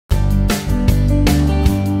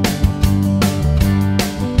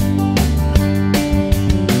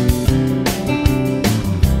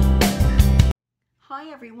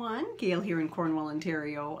everyone, Gail here in Cornwall,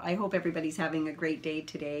 Ontario. I hope everybody's having a great day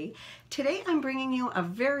today. Today I'm bringing you a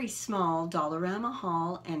very small Dollarama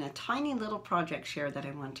haul and a tiny little project share that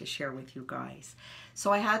I want to share with you guys.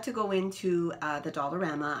 So I had to go into the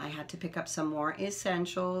Dollarama. I had to pick up some more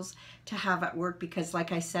essentials to have at work because,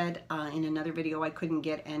 like I said in another video, I couldn't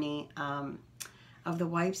get any of the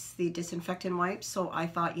wipes, the disinfectant wipes. So I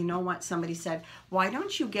thought, you know what, somebody said, why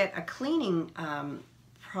don't you get a cleaning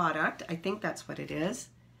product, I think that's what it is.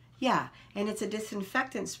 Yeah, and it's a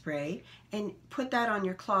disinfectant spray, and put that on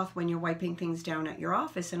your cloth when you're wiping things down at your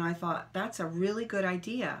office. And I thought that's a really good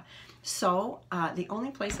idea. So the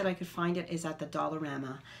only place that I could find it is at the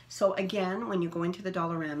Dollarama. So again, when you go into the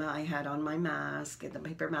Dollarama, I had on my mask, the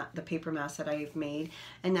paper mask that I've made,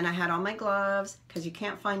 and then I had on my gloves because you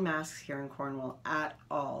can't find masks here in Cornwall at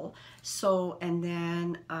all. So, and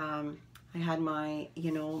then I had my,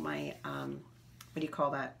 what do you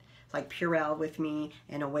call that? Like Purell with me,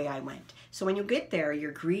 and away I went. So when you get there,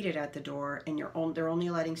 you're greeted at the door, and they're only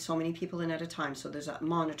letting so many people in at a time. So there's a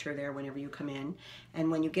monitor there whenever you come in. And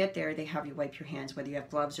when you get there, they have you wipe your hands. Whether you have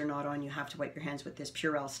gloves or not on, you have to wipe your hands with this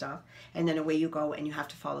Purell stuff. And then away you go, and you have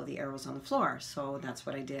to follow the arrows on the floor. So that's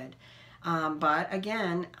what I did. But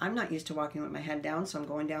again, I'm not used to walking with my head down, so I'm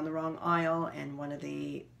going down the wrong aisle. And one of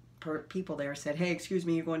the people there said, hey, excuse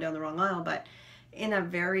me, you're going down the wrong aisle. But in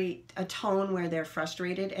a tone where they're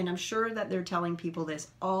frustrated, and I'm sure that they're telling people this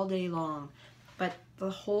all day long, but the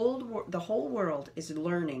whole world is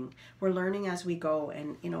learning. We're learning as we go,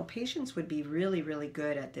 and patience would be really, really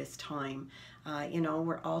good at this time.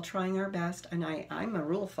 We're all trying our best, and I'm a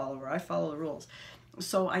rule follower. I follow the rules.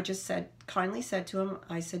 So I just kindly said to him,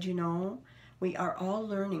 I said, we are all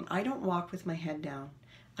learning. I don't walk with my head down.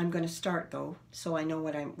 I'm going to start though, so I know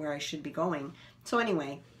where I should be going. So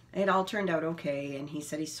anyway, it all turned out okay, and he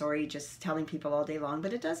said he's sorry, just telling people all day long,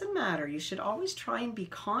 but it doesn't matter. You should always try and be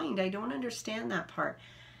kind. I don't understand that part.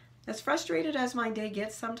 As frustrated as my day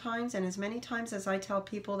gets sometimes, and as many times as I tell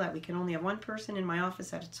people that we can only have one person in my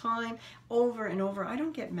office at a time, over and over, I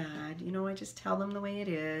don't get mad. I just tell them the way it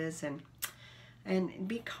is, and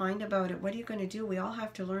be kind about it. What are you going to do? We all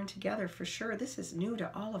have to learn together for sure. This is new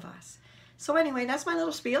to all of us. So anyway, that's my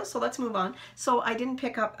little spiel, so let's move on. So I didn't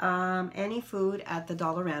pick up any food at the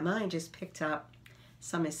Dollarama. I just picked up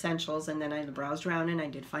some essentials, and then I browsed around, and I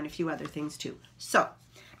did find a few other things too. So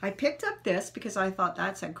I picked up this because I thought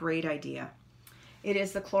that's a great idea. It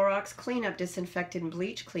is the Clorox Cleanup Disinfectant and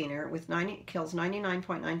Bleach Cleaner with kills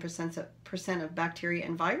 99.9% of bacteria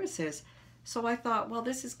and viruses. So I thought, well,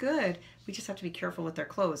 this is good. We just have to be careful with our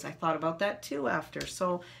clothes. I thought about that too after.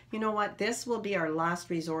 So you know what? This will be our last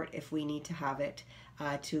resort if we need to have it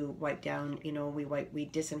to wipe down.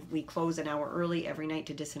 We close an hour early every night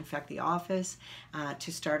to disinfect the office,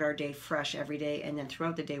 to start our day fresh every day, and then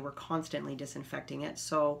throughout the day we're constantly disinfecting it.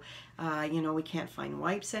 So we can't find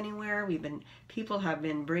wipes anywhere. People have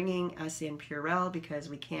been bringing us in Purell because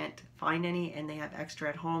we can't find any, and they have extra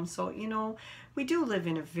at home. So we do live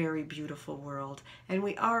in a very beautiful world, and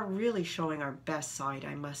we are really showing our best side,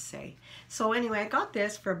 I must say. So anyway, I got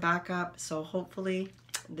this for backup, so hopefully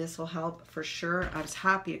this will help for sure. I was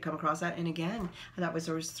happy to come across that, and again, there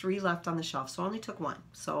was 3 left on the shelf, so I only took 1.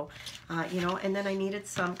 So and then I needed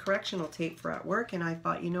some correctional tape for at work, and I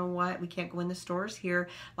thought, you know what, we can't go in the stores here.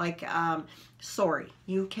 Like, sorry,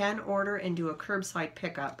 you can order and do a curbside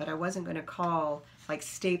pickup, but I wasn't going to call like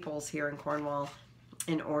Staples here in Cornwall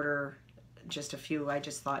and order just a few. I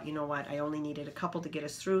just thought, you know what, I only needed a couple to get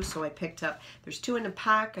us through, so I picked up, there's 2 in a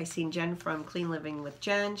pack. I seen Jen from Clean Living with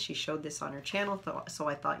Jen. She showed this on her channel, so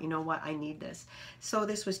I thought, you know what, I need this. So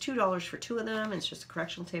this was $2 for 2 of them. It's just a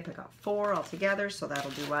correctional tape. I got 4 altogether, so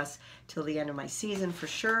that'll do us till the end of my season for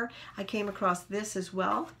sure. I came across this as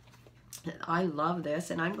well. I love this,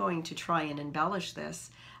 and I'm going to try and embellish this,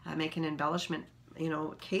 make an embellishment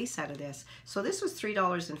case out of this. So this was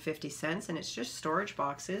 $3.50, and it's just storage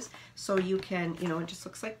boxes. So you can, it just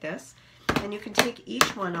looks like this, and you can take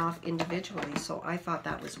each one off individually. So I thought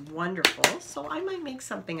that was wonderful. So I might make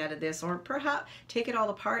something out of this, or perhaps take it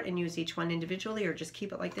all apart and use each one individually, or just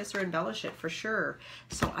keep it like this, or embellish it for sure.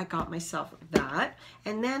 So I got myself that,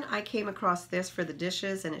 and then I came across this for the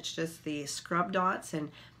dishes, and it's just the scrub dots.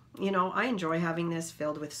 And I enjoy having this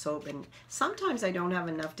filled with soap, and sometimes I don't have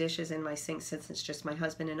enough dishes in my sink, since it's just my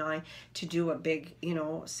husband and I, to do a big,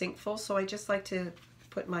 sink full. So I just like to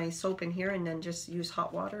put my soap in here and then just use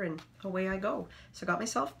hot water, and away I go. So I got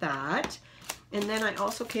myself that. And then I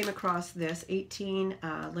also came across this 18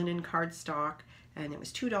 linen cardstock, and it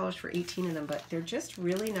was $2 for 18 of them, but they're just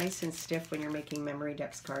really nice and stiff when you're making memory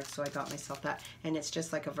decks cards. So I got myself that, and it's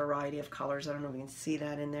just like a variety of colors. I don't know if you can see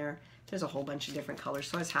that in there. There's a whole bunch of different colors,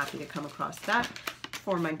 so I was happy to come across that.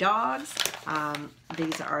 for my dogs.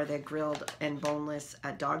 These are the grilled and boneless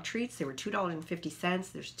dog treats. They were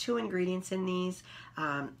 $2.50. There's 2 ingredients in these.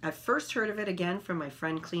 I first heard of it again from my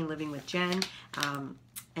friend Clean Living with Jen.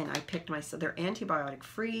 And I picked they're antibiotic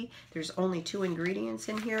free. There's only 2 ingredients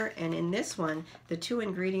in here. And in this one, the 2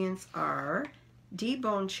 ingredients are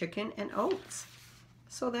deboned chicken and oats.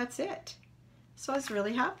 So that's it. So I was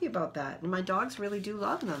really happy about that. And my dogs really do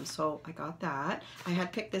love them. So I got that. I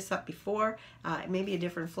had picked this up before, maybe a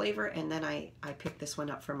different flavor. And then I picked this one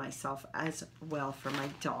up for myself as well for my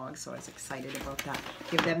dogs. So I was excited about that.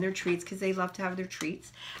 Give them their treats because they love to have their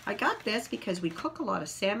treats. I got this because we cook a lot of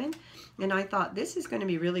salmon. And I thought this is going to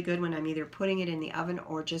be really good when I'm either putting it in the oven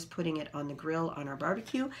or just putting it on the grill on our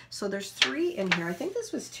barbecue. So there's 3 in here. I think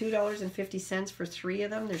this was $2.50 for 3 of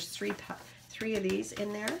them. There's three of these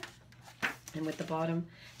in there. And with the bottom.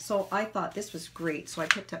 So I thought this was great. So I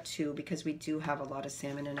picked up 2 because we do have a lot of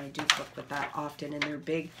salmon and I do cook with that often. And they're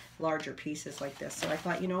big, larger pieces like this. So I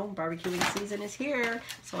thought, you know, barbecuing season is here.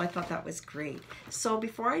 So I thought that was great. So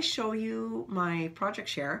before I show you my project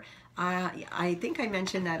share, I think I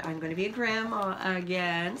mentioned that I'm going to be a grandma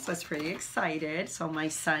again, so I was pretty excited. So my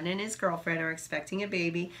son and his girlfriend are expecting a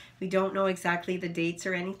baby. We don't know exactly the dates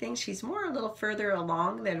or anything. She's a little further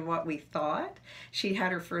along than what we thought. She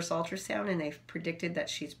had her first ultrasound and they predicted that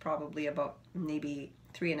she's probably about maybe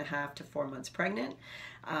 3.5 to 4 months pregnant.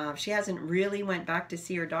 She hasn't really went back to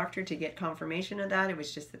see her doctor to get confirmation of that. It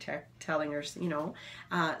was just the tech telling her, you know.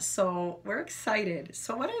 So we're excited.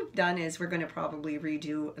 So what I've done is we're going to probably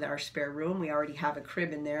redo our spare room. We already have a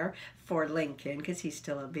crib in there for Lincoln because he's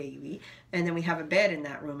still a baby. And then we have a bed in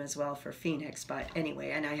that room as well for Phoenix. But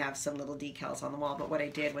anyway, and I have some little decals on the wall. But what I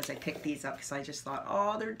did was I picked these up because I just thought,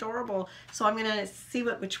 oh, they're adorable. So I'm going to see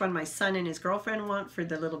which one my son and his girlfriend want for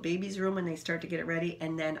the little baby's room when they start to get it ready.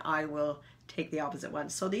 And then I will take the opposite one.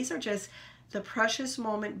 So these are just the Precious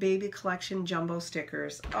Moment Baby Collection Jumbo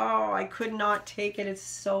stickers. Oh, I could not take it. It's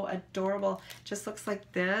so adorable. Just looks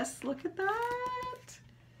like this. Look at that.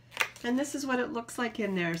 And this is what it looks like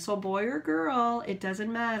in there. So boy or girl, it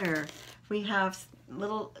doesn't matter. We have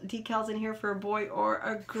little decals in here for a boy or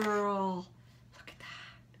a girl. Look at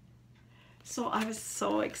that. So I was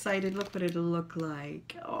so excited. Look what it'll look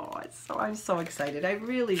like. Oh, I'm so excited. I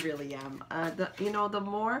really, really am. You know, the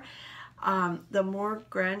more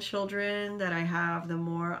grandchildren that I have, the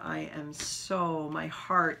more I am my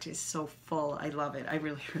heart is so full. I love it. I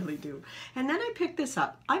really, really do. And then I picked this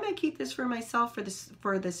up. I might keep this for myself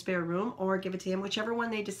for the spare room or give it to him, whichever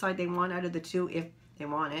one they decide they want out of the 2 if they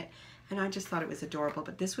want it. And I just thought it was adorable,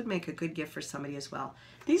 but this would make a good gift for somebody as well.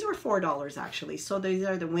 These were $4 actually. So these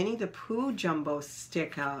are the Winnie the Pooh Jumbo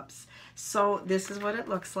Stick-Ups. So this is what it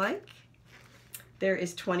looks like. There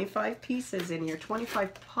is 25 pieces in here,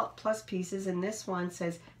 25 plus pieces, and this one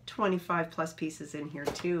says 25 plus pieces in here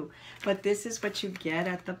too. But this is what you get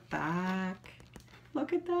at the back.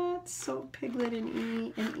 Look at that. So Piglet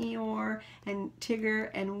and Eeyore and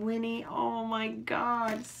Tigger and Winnie. Oh my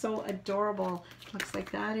God, so adorable. Looks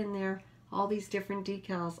like that in there. All these different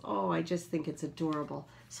decals. Oh, I just think it's adorable.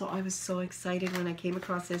 So I was so excited when I came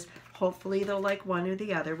across this. Hopefully they'll like one or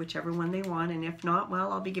the other, whichever one they want. And if not, well,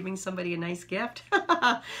 I'll be giving somebody a nice gift.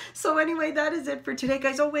 So anyway, that is it for today,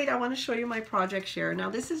 guys. Oh, wait, I want to show you my project share. Now,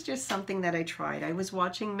 this is just something that I tried. I was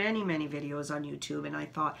watching many, many videos on YouTube, and I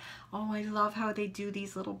thought, oh, I love how they do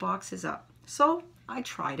these little boxes up. So I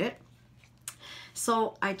tried it.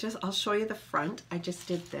 So I'll show you the front. I just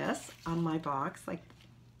did this on my box, like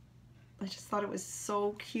I just thought it was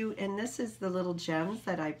so cute. And this is the little gems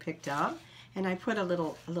that I picked up. And I put a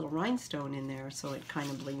little rhinestone in there so it kind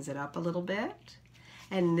of blings it up a little bit.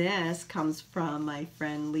 And this comes from my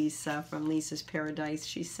friend Lisa from Lisa's Paradise.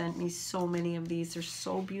 She sent me so many of these. They're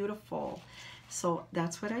so beautiful. So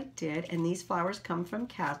that's what I did. And these flowers come from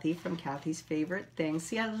Kathy, from Kathy's Favorite Things.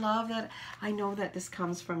 See, I love that. I know that this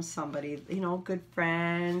comes from somebody, you know, good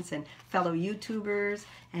friends and fellow YouTubers.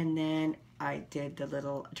 And then I did the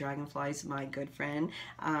little dragonflies. My good friend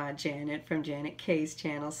Janet from Janet K's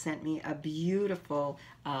channel sent me a beautiful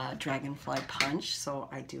dragonfly punch. So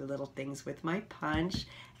I do little things with my punch,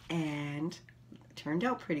 and it turned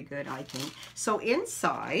out pretty good, I think. So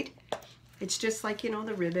inside, it's just like, you know,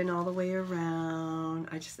 the ribbon all the way around.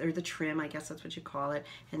 Or the trim, I guess that's what you call it.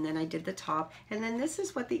 And then I did the top. And then this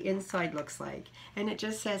is what the inside looks like. And it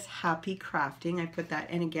just says Happy Crafting. I put that,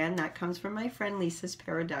 and again, that comes from my friend Lisa's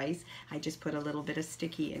Paradise. I just put a little bit of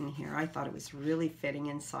sticky in here. I thought it was really fitting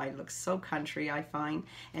inside. It looks so country, I find.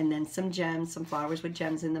 And then some gems, some flowers with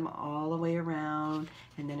gems in them all the way around.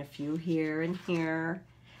 And then a few here and here.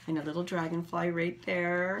 and a little dragonfly right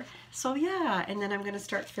there. So yeah, and then I'm going to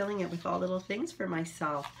start filling it with all little things for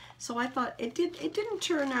myself. So I thought it didn't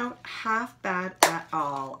turn out half bad at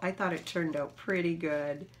all. I thought it turned out pretty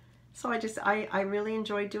good. So I really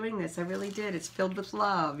enjoyed doing this. I really did. It's filled with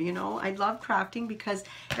love, you know. I love crafting because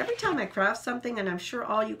every time I craft something, and I'm sure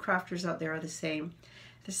all you crafters out there are the same,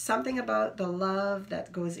 there's something about the love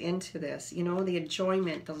that goes into this, you know, the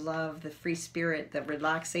enjoyment, the love, the free spirit, the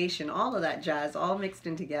relaxation, all of that jazz, all mixed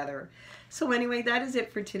in together. So anyway, that is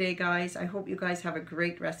it for today, guys. I hope you guys have a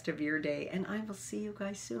great rest of your day, and I will see you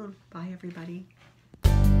guys soon. Bye, everybody.